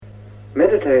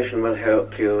Meditation will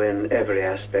help you in every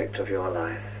aspect of your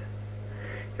life.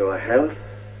 Your health,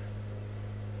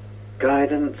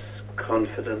 guidance,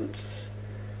 confidence,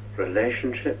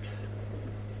 relationships.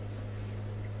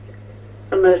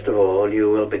 And most of all, you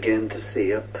will begin to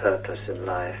see a purpose in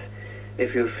life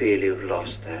if you feel you've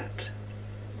lost that.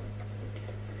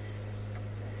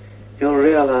 You'll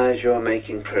realize you're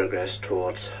making progress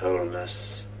towards wholeness,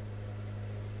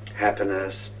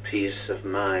 happiness, peace of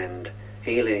mind,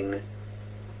 healing.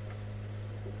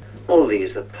 All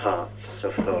these are parts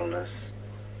of wholeness.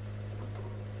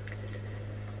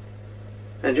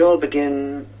 And you'll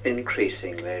begin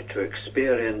increasingly to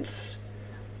experience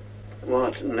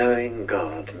what knowing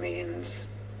God means.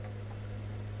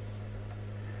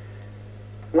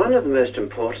 One of the most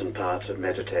important parts of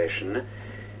meditation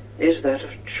is that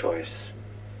of choice.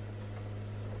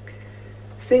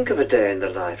 Think of a day in the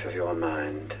life of your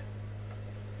mind.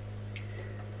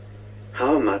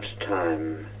 How much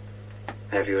time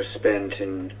have you spent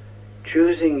in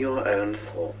choosing your own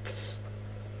thoughts?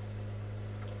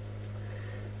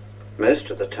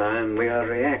 Most of the time we are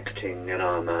reacting in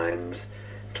our minds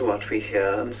to what we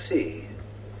hear and see,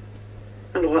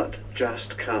 and what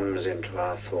just comes into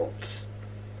our thoughts.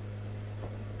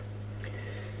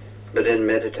 But in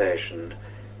meditation,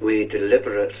 we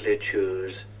deliberately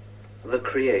choose the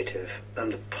creative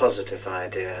and positive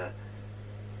idea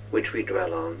which we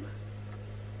dwell on,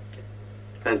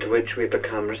 and to which we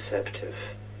become receptive,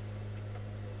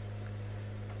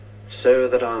 so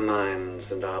that our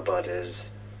minds and our bodies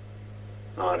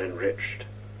are enriched.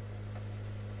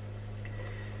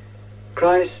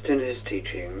 Christ in his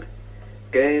teaching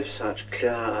gave such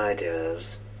clear ideas,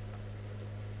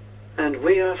 and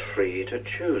we are free to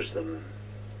choose them.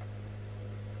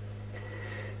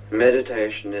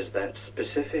 Meditation is that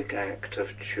specific act of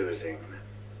choosing.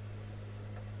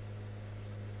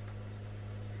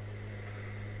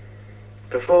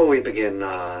 Before we begin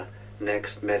our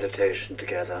next meditation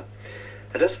together,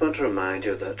 I just want to remind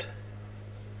you that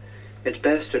it's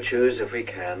best to choose, if we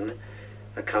can,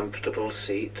 a comfortable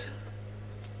seat,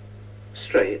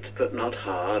 straight but not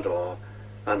hard or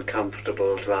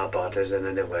uncomfortable to our bodies in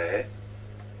any way,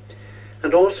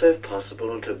 and also, if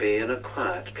possible, to be in a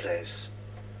quiet place.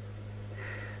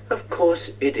 Of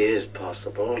course, it is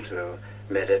possible to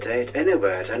meditate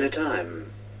anywhere at any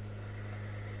time,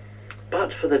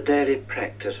 but for the daily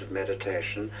practice of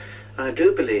meditation, I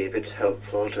do believe it's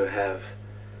helpful to have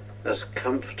as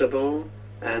comfortable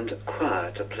and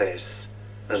quiet a place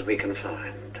as we can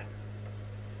find.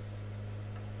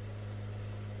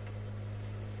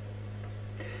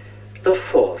 The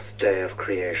fourth day of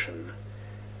creation,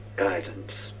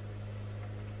 guidance.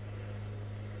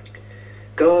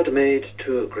 God made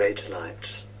two great lights,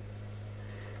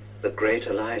 the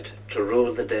greater light to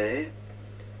rule the day,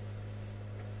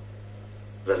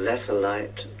 the lesser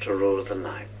light to rule the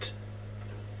night.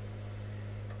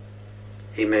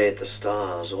 He made the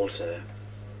stars also.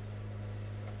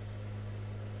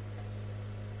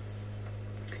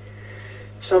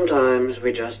 Sometimes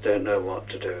we just don't know what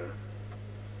to do.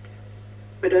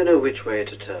 We don't know which way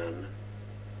to turn.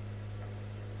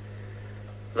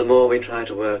 The more we try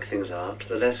to work things out,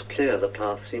 the less clear the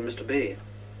path seems to be.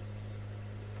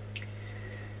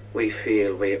 We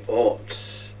feel we ought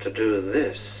to do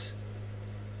this,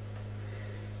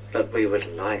 but we would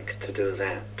like to do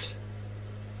that.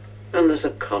 And there's a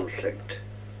conflict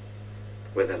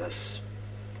within us.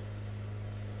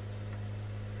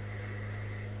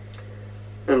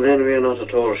 And then we are not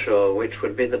at all sure which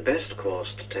would be the best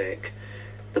course to take,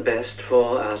 the best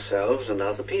for ourselves and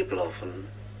other people often.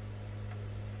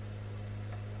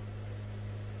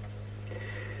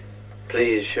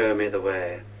 Please show me the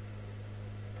way.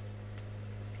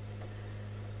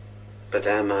 But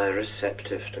am I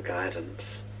receptive to guidance?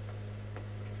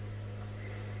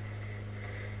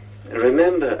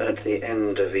 Remember, at the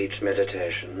end of each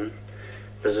meditation,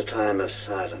 there's a time of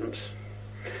silence,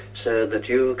 so that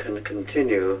you can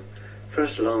continue for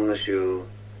as long as you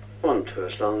want to,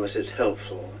 as long as it's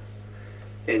helpful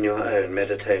in your own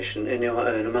meditation, in your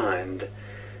own mind,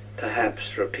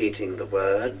 perhaps repeating the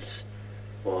words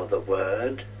or the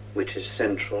word which is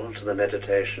central to the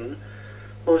meditation,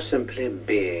 or simply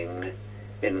being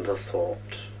in the thought.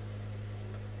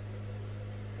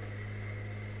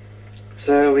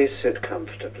 So we sit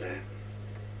comfortably,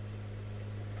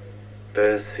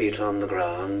 both feet on the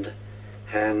ground,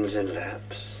 hands in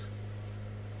laps,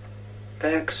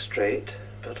 back straight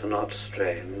but not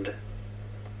strained,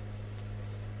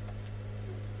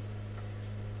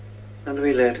 and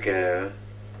we let go,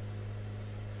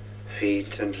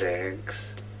 feet and legs,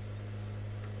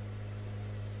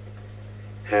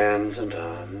 hands and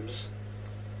arms,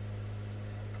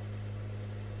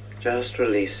 just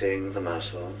releasing the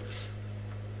muscles,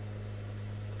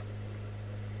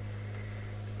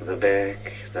 the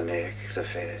back, the neck, the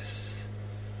face.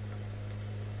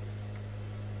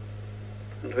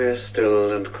 And we are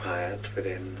still and quiet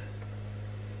within,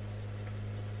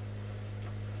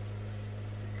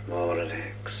 more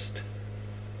relaxed,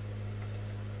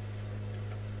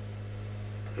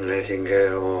 letting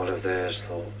go all of those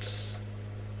thoughts,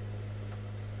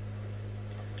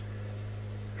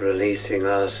 releasing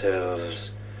ourselves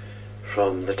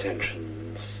from the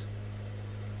tensions.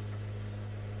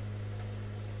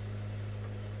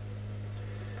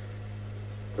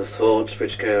 The thoughts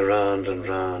which go round and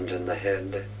round in the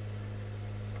head,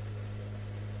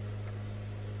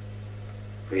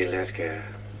 we let go.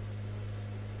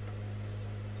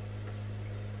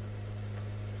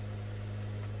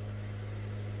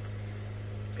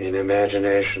 In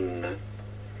imagination,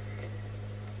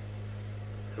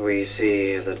 we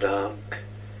see the dark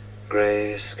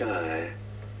grey sky,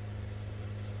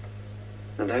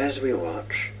 and as we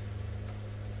watch,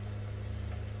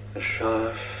 a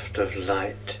shaft of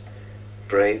light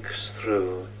breaks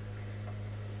through.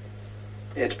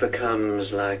 It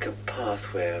becomes like a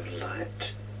pathway of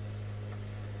light,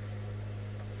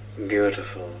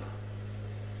 beautiful,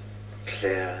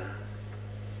 clear,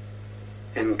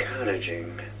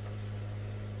 encouraging.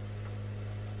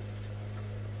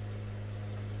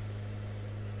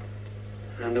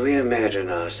 And we imagine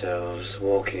ourselves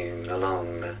walking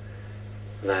along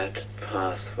that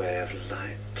pathway of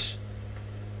light.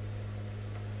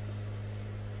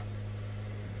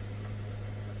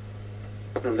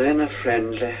 And then a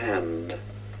friendly hand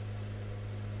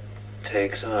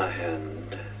takes our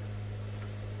hand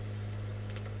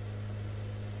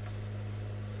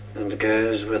and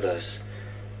goes with us,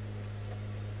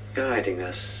 guiding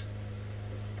us,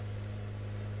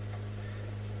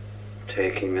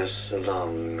 taking us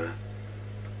along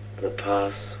the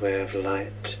pathway of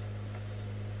light,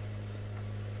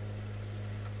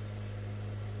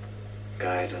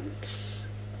 guidance,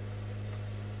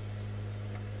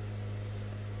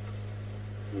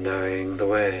 knowing the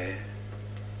way,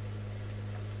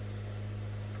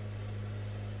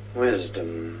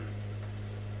 wisdom,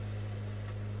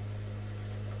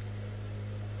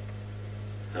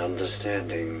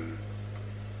 understanding.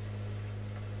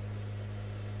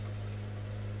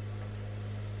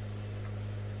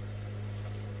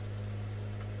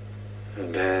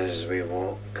 And as we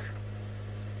walk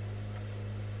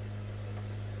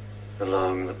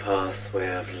along the pathway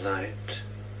of light,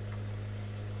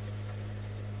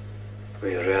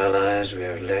 we realize we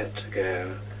have let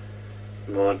go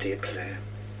more deeply.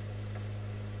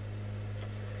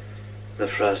 The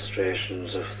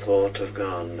frustrations of thought have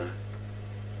gone.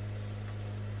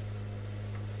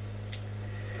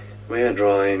 We are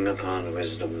drawing upon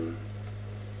wisdom.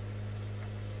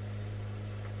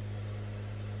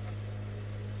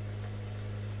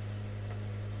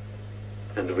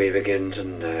 And we begin to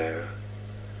know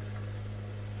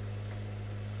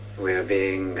we are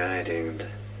being guided.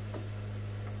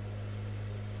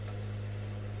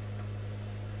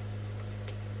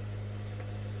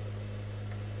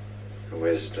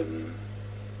 Wisdom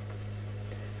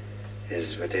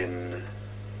is within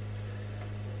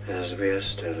as we are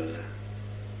still.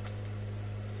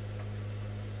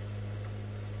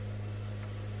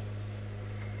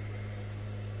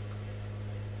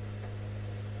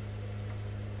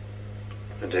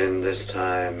 And in this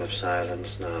time of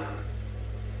silence now,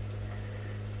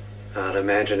 our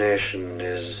imagination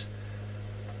is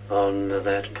on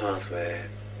that pathway.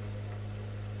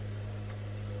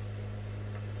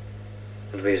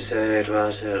 And we say to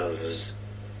ourselves,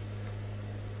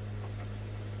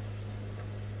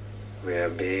 we are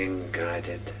being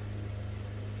guided.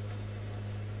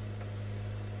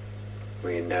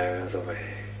 We know the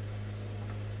way.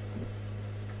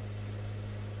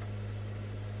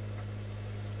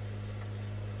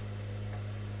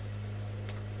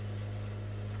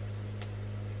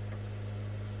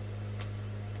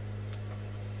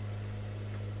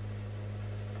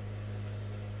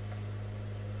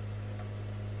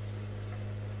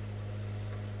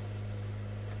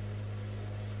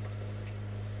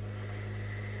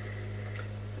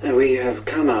 We have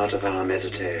come out of our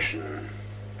meditation.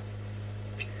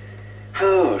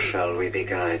 How shall we be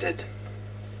guided?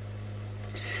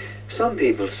 Some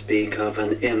people speak of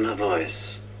an inner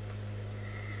voice.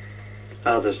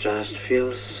 Others just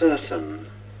feel certain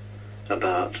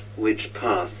about which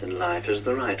path in life is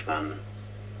the right one.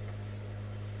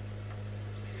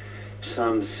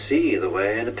 Some see the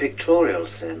way in a pictorial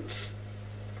sense.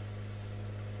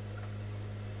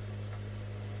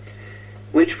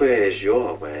 Which way is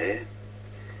your way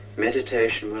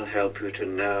Meditation will help you to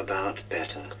know about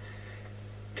better,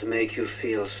 to make you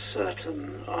feel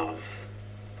certain of.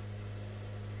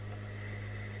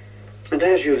 And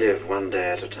as you live one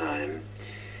day at a time,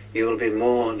 you will be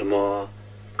more and more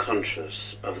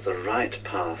conscious of the right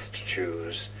path to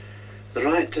choose, the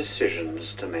right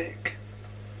decisions to make.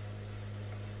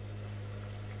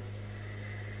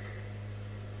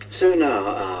 So now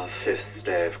our fifth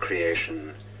day of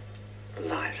creation,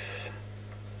 life.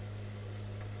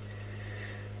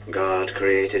 God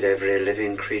created every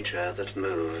living creature that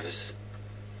moves.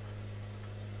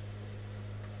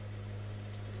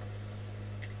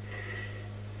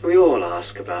 We all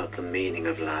ask about the meaning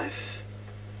of life.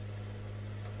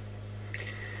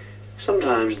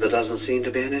 Sometimes there doesn't seem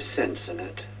to be any sense in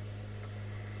it.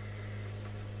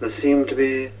 There seem to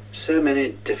be so many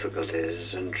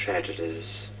difficulties and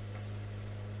tragedies.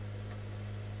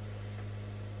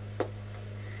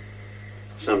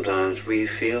 Sometimes we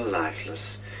feel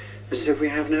lifeless, as if we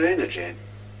have no energy.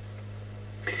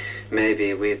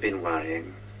 Maybe we've been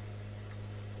worrying.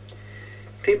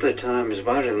 People at times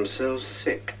worry themselves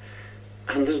sick,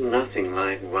 and there's nothing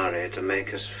like worry to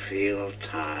make us feel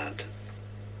tired.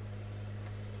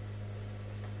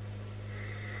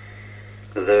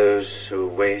 Those who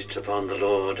wait upon the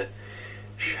Lord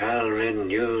shall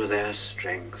renew their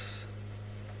strength.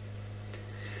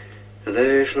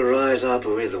 They shall rise up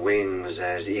with wings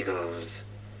as eagles.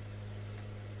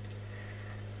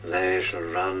 They shall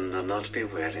run and not be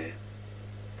weary.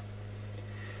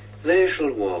 They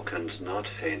shall walk and not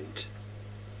faint.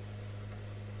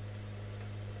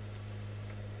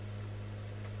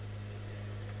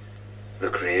 The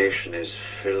creation is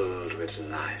filled with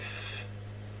life.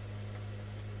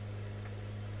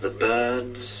 The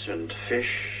birds and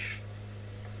fish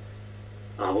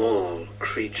are all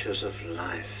creatures of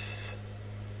life.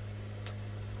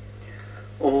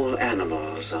 All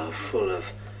animals are full of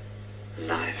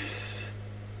life.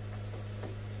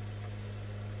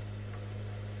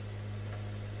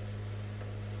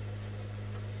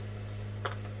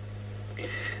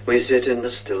 We sit in the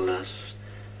stillness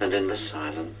and in the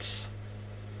silence,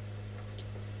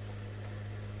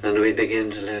 and we begin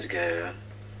to let go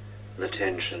the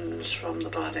tensions from the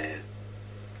body.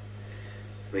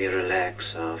 We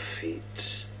relax our feet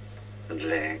and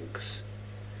legs,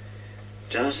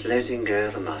 just letting go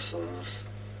the muscles,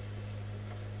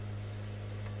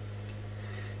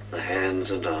 the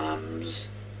hands and arms.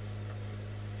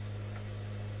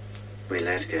 We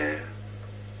let go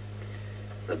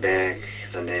the back,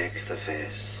 the neck, the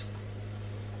face,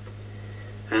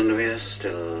 and we are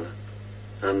still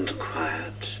and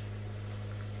quiet.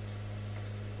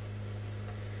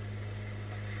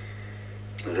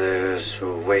 Those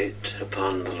who wait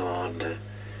upon the Lord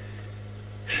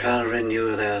shall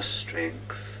renew their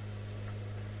strength.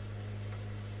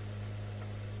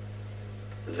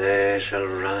 They shall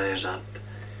rise up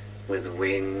with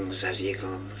wings as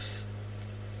eagles.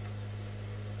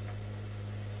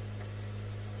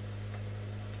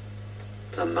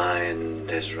 The mind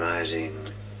is rising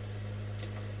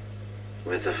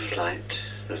with the flight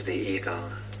of the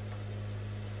eagle.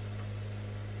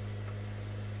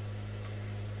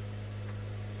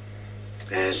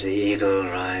 As the eagle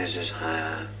rises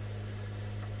higher,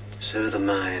 so the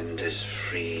mind is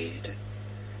freed.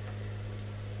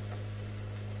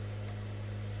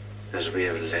 As we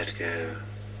have let go,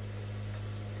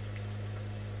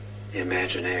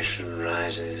 imagination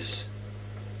rises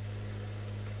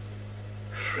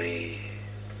free.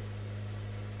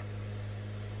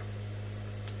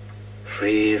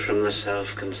 Free from the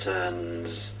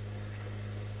self-concerns.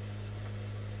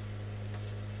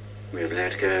 We have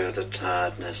let go of the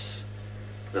tiredness,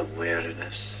 the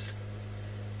weariness.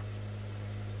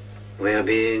 We are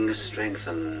being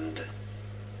strengthened.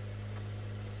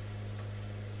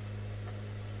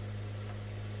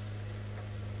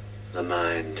 The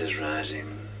mind is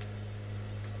rising.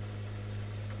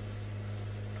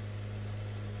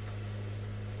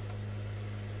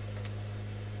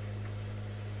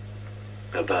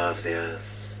 Above the earth,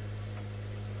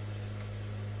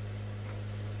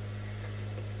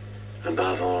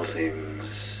 above all things.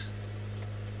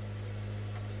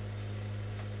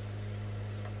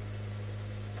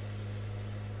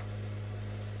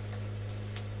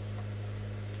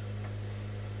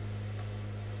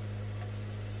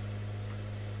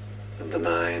 And the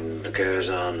mind goes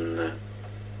on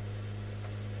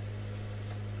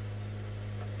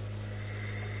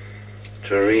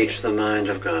to reach the mind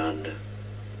of God.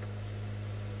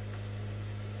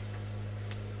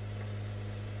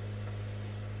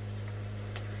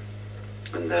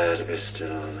 And there to be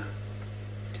still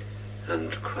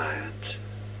and quiet.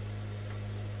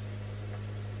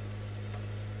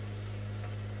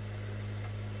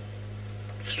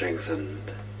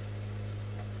 strengthened.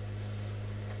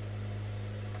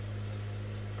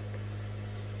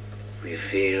 We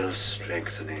feel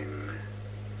strengthening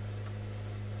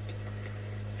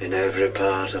in every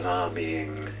part of our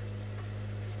being.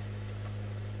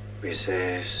 We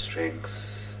say strength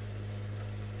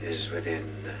is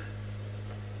within.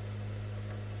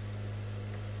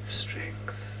 Strength.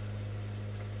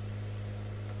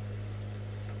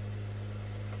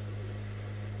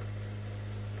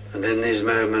 And in these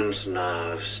moments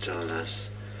now of stillness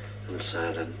and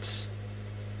silence,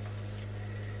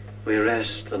 we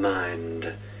rest the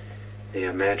mind, the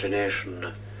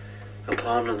imagination,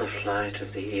 upon the flight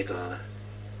of the eagle,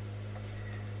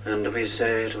 and we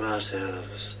say to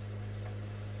ourselves,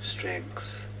 strength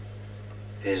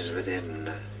is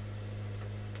within,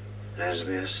 as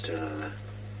we are still.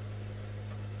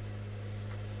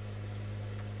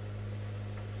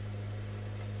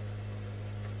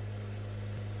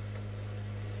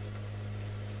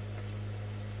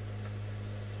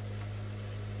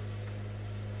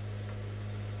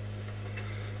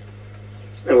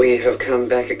 We have come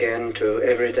back again to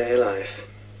everyday life.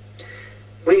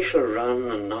 We shall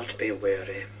run and not be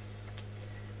weary.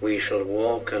 We shall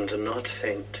walk and not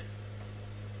faint.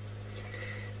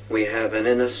 We have an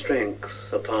inner strength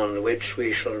upon which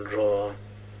we shall draw,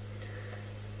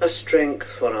 a strength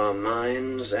for our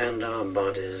minds and our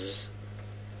bodies.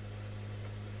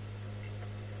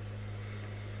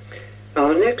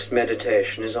 Our next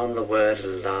meditation is on the word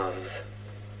love.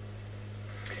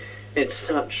 It's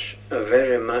such a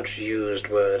very much used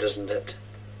word, isn't it?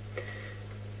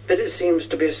 But it seems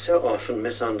to be so often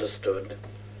misunderstood,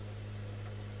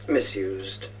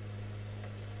 misused.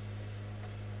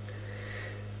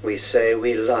 We say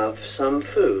we love some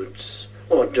foods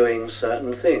or doing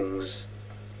certain things,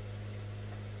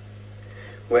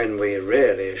 when we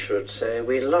really should say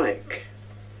we like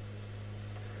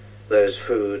those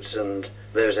foods and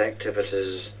those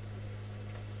activities.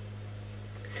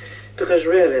 Because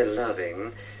really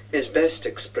loving is best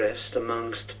expressed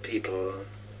amongst people.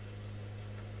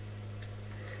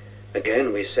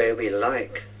 Again, we say we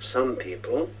like some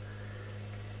people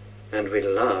and we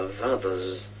love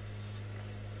others.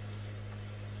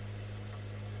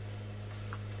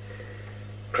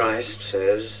 Christ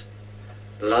says,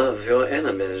 love your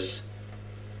enemies.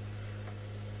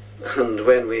 And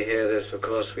when we hear this, of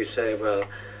course, we say, well,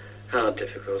 how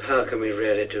difficult, how can we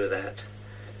really do that?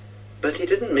 But he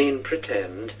didn't mean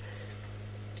pretend.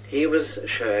 He was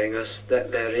showing us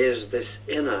that there is this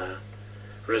inner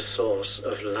resource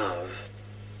of love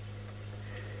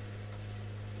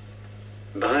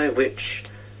by which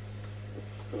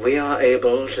we are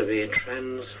able to be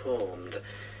transformed,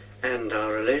 and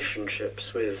our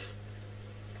relationships with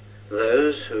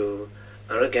those who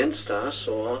are against us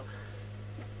or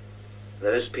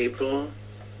those people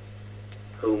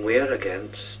whom we are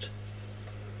against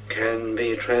can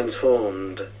be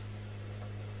transformed.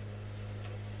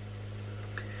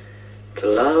 To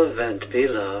love and be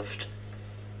loved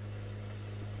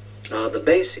are the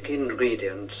basic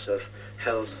ingredients of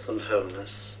health and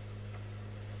wholeness.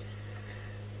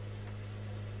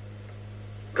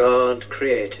 God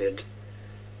created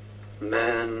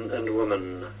man and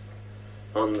woman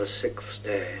on the sixth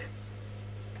day.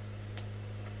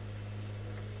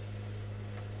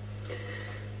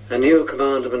 A new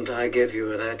commandment I give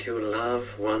you, that you love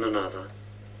one another.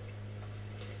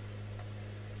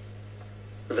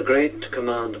 The great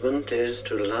commandment is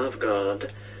to love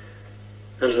God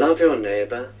and love your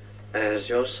neighbor as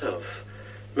yourself,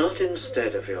 not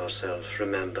instead of yourself,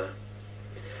 remember.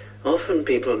 Often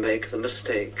people make the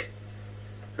mistake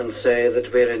and say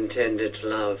that we're intended to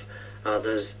love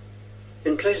others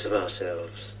in place of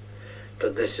ourselves,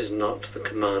 but this is not the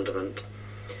commandment.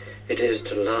 It is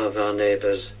to love our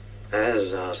neighbors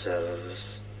as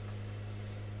ourselves.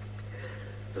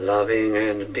 Loving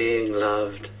and being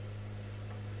loved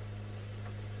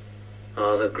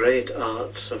are the great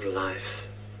arts of life.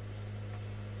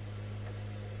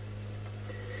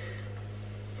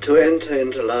 To enter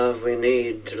into love, we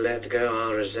need to let go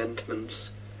our resentments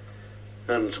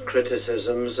and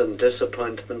criticisms and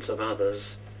disappointments of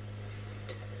others,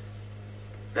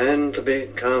 and to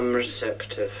become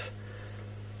receptive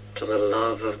to the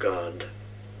love of God.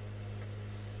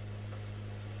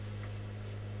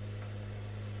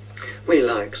 We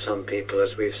like some people,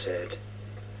 as we've said,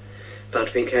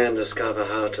 but we can discover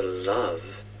how to love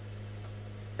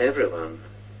everyone.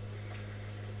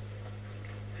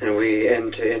 And we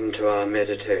enter into our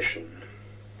meditation.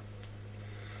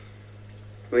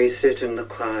 We sit in the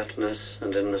quietness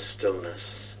and in the stillness,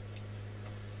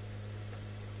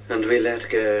 and we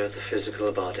let go of the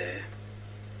physical body.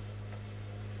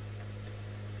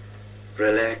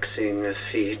 relaxing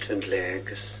feet and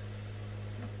legs,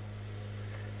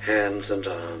 hands and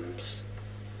arms,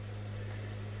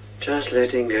 just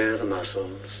letting go the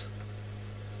muscles,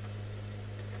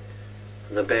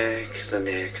 the back, the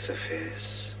neck, the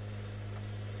face.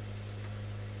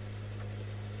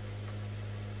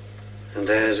 And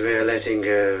as we are letting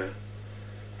go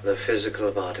the physical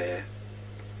body,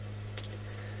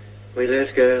 we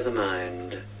let go the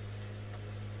mind,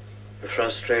 the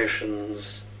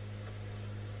frustrations,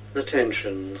 the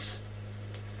tensions,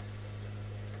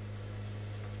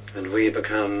 and we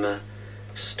become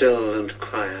still and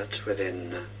quiet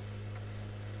within.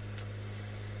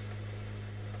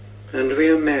 And we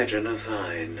imagine a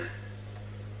vine.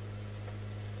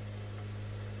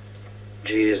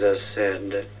 Jesus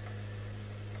said,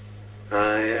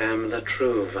 "I am the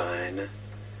true vine,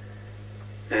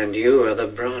 and you are the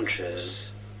branches."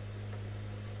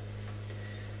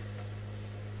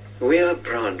 We are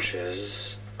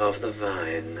branches of the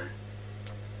vine.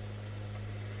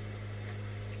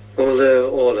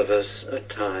 Although all of us at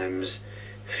times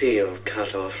feel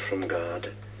cut off from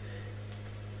God,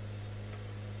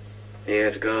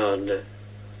 yet God,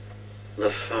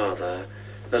 the Father,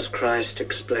 as Christ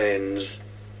explains,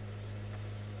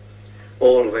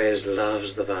 always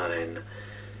loves the vine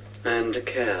and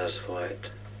cares for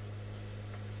it.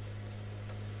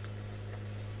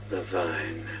 The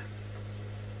vine.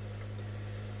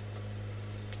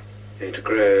 It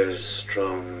grows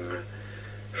strong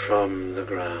from the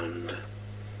ground,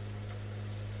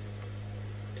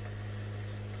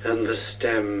 and the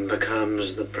stem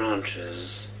becomes the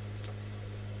branches.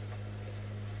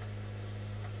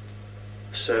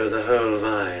 So the whole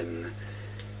vine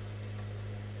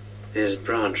is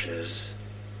branches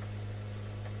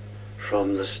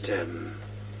from the stem.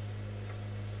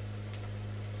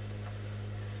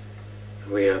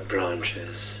 We are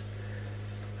branches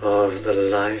of the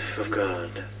life of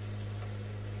God,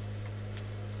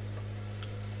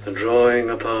 drawing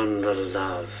upon the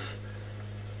love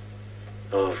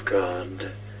of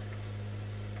God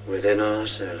within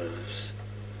ourselves.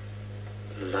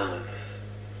 Love.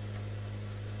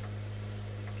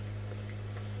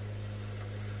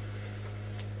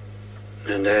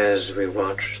 And as we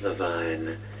watch the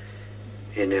vine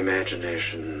in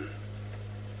imagination,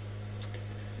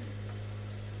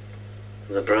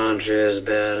 the branches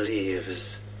bear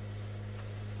leaves,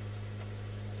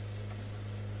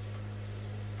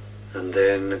 and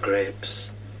then grapes,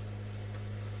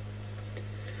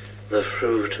 the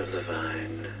fruit of the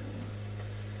vine.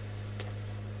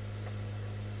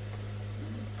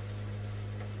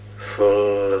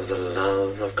 Full of the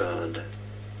love of God.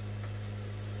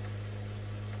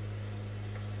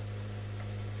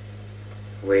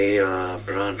 We are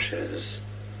branches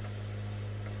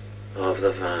of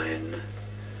the vine,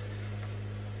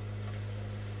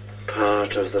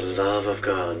 part of the love of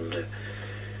God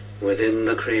within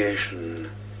the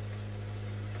creation.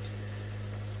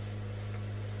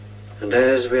 And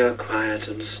as we are quiet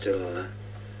and still,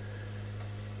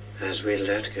 as we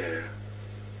let go,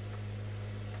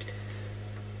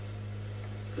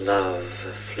 love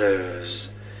flows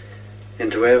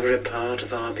into every part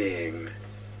of our being.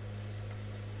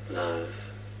 Love.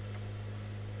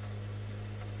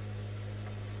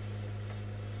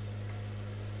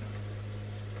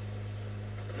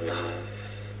 Love.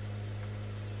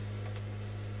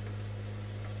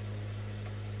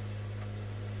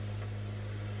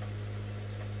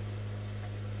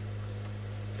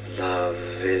 Love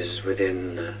is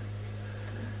within,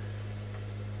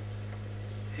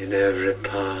 in every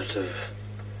part of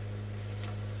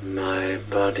my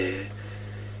body,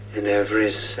 in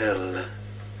every cell,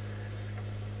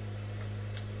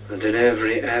 and in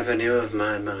every avenue of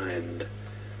my mind.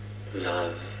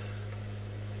 Love.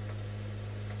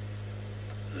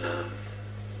 Love.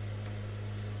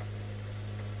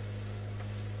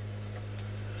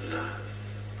 Love.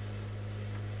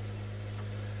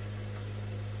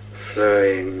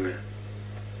 Flowing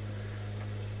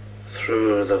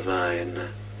through the vine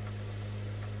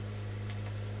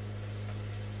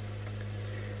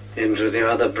into the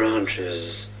other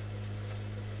branches,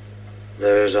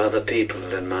 those other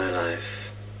people in my life.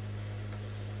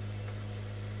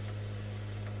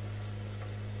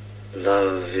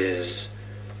 Love is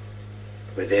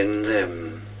within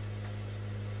them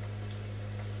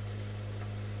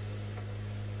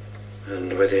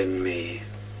and within me.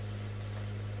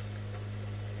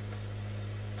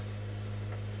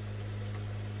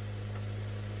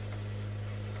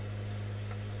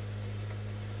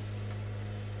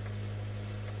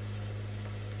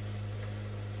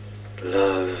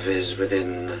 Love is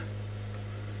within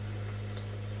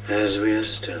as we are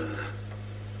still.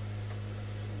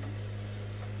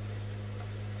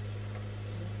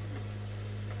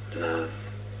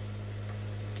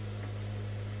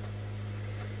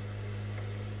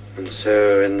 And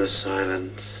so in the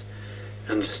silence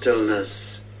and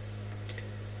stillness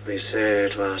we say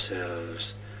to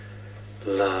ourselves,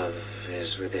 love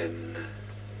is within.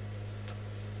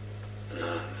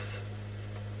 Love.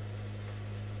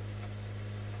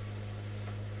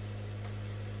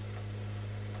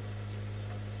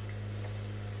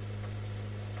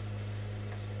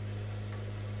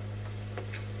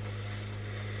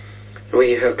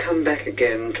 We have come back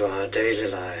again to our daily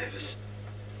lives.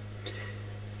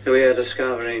 We are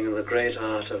discovering the great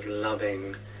art of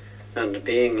loving and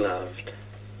being loved.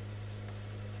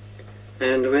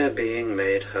 And we're being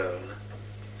made whole.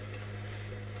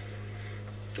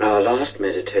 Our last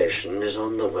meditation is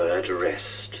on the word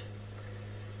rest.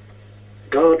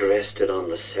 God rested on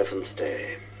the seventh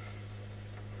day.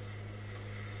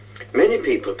 Many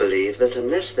people believe that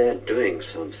unless they're doing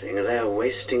something, they're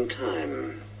wasting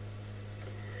time.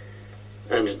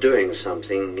 And doing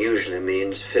something usually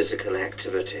means physical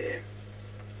activity.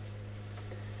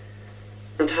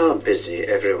 And how busy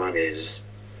everyone is.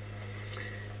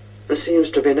 There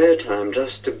seems to be no time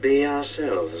just to be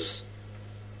ourselves.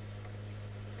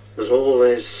 There's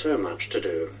always so much to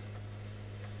do.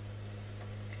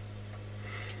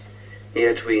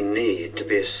 Yet we need to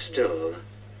be still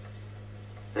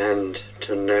and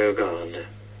to know God.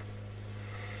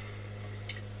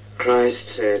 Christ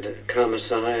said, "Come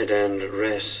aside and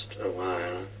rest a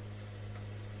while."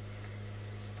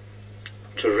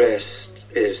 To rest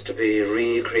is to be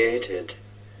recreated.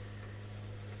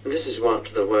 This is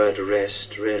what the word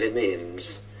rest really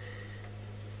means.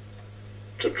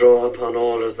 To draw upon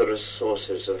all of the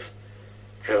resources of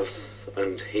health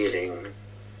and healing.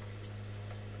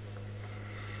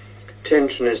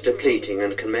 Tension is depleting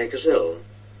and can make us ill.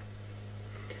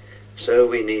 So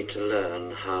we need to learn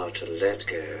how to let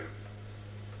go.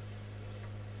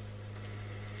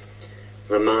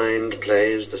 The mind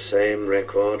plays the same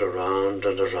record around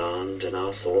and around in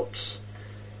our thoughts,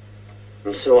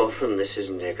 and so often this is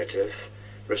negative,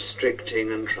 restricting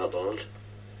and troubled.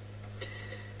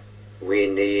 We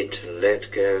need to let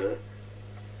go,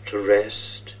 to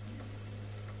rest,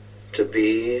 to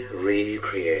be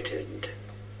recreated.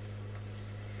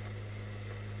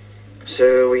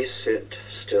 So we sit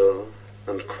still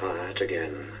and quiet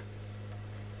again,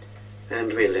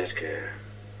 and we let go.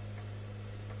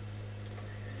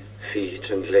 Feet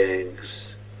and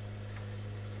legs,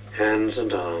 hands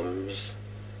and arms,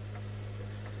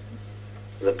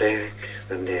 the back,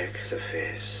 the neck, the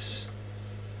face.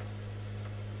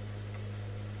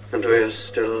 And we are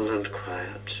still and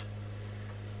quiet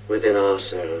within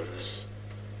ourselves.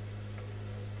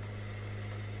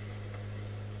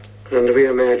 And we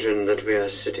imagine that we are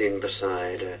sitting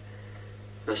beside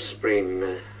a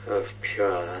spring of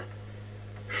pure,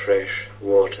 fresh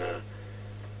water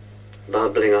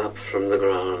bubbling up from the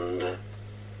ground.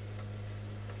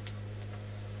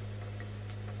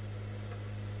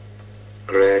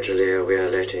 Gradually we are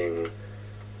letting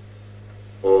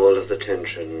all of the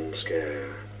tensions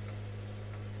go.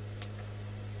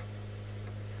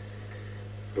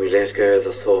 We let go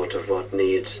the thought of what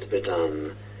needs to be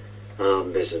done, our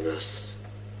business.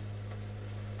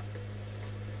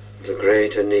 The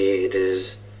greater need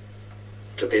is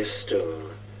to be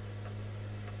still,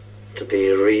 to be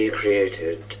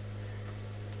recreated,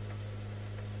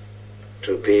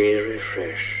 to be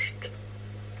refreshed.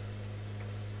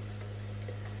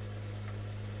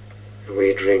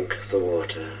 We drink the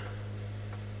water,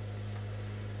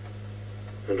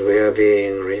 and we are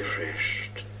being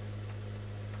refreshed.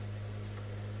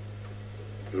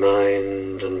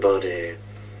 Mind and body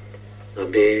are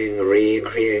being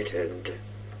recreated.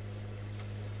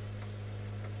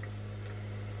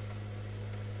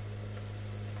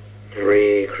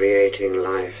 Recreating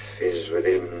life is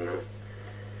within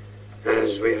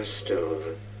as we are still.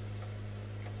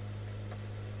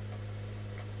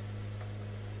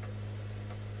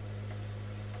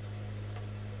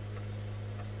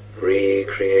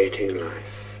 Recreating life.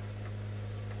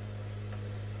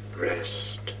 Rest.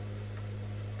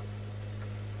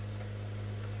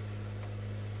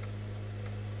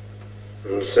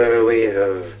 And so we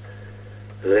have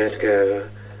let go,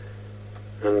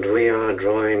 and we are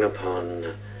drawing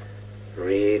upon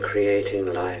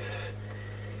recreating life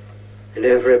in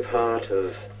every part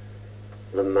of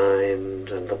the mind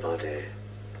and the body.